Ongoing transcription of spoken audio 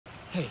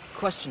Hey,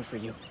 question for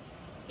you.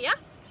 Yeah?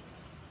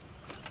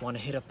 Want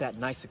to hit up that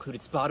nice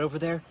secluded spot over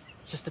there?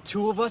 Just the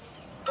two of us?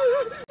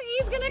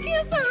 He's gonna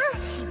kiss her!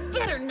 He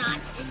better not!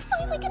 It's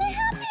finally gonna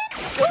happen!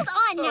 Hold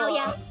on,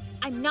 Naoya!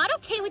 I'm not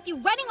okay with you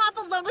running off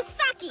alone with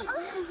Saki!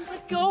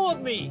 Let go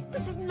of me!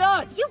 This is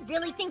nuts! You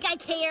really think I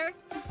care?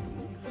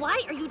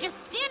 Why are you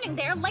just standing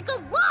there like a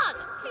log?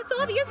 It's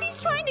obvious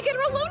he's trying to get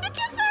her alone to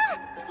kiss her!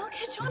 I'll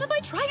catch on if I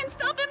try and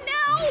stop him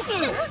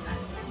now!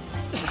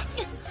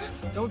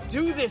 Don't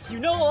do this! You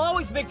know I'll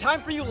always make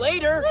time for you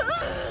later!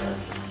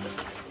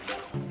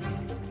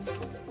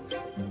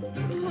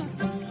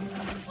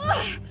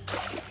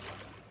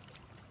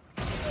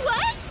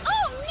 What?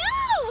 Oh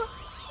no!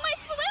 My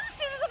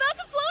swimsuit is about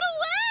to float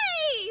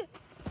away!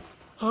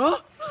 Huh?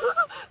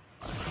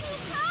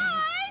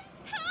 Kai!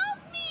 Help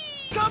me!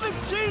 Coming,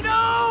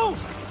 Shino!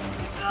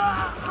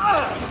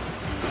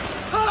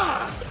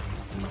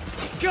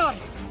 Got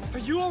it! Are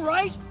you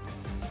alright?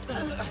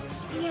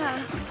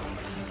 Yeah.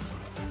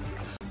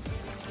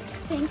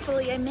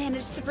 Thankfully, I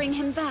managed to bring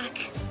him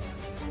back.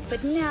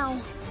 But now,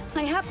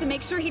 I have to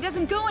make sure he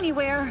doesn't go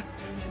anywhere.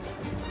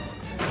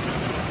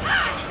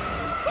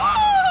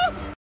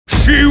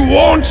 She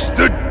wants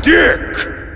the dick!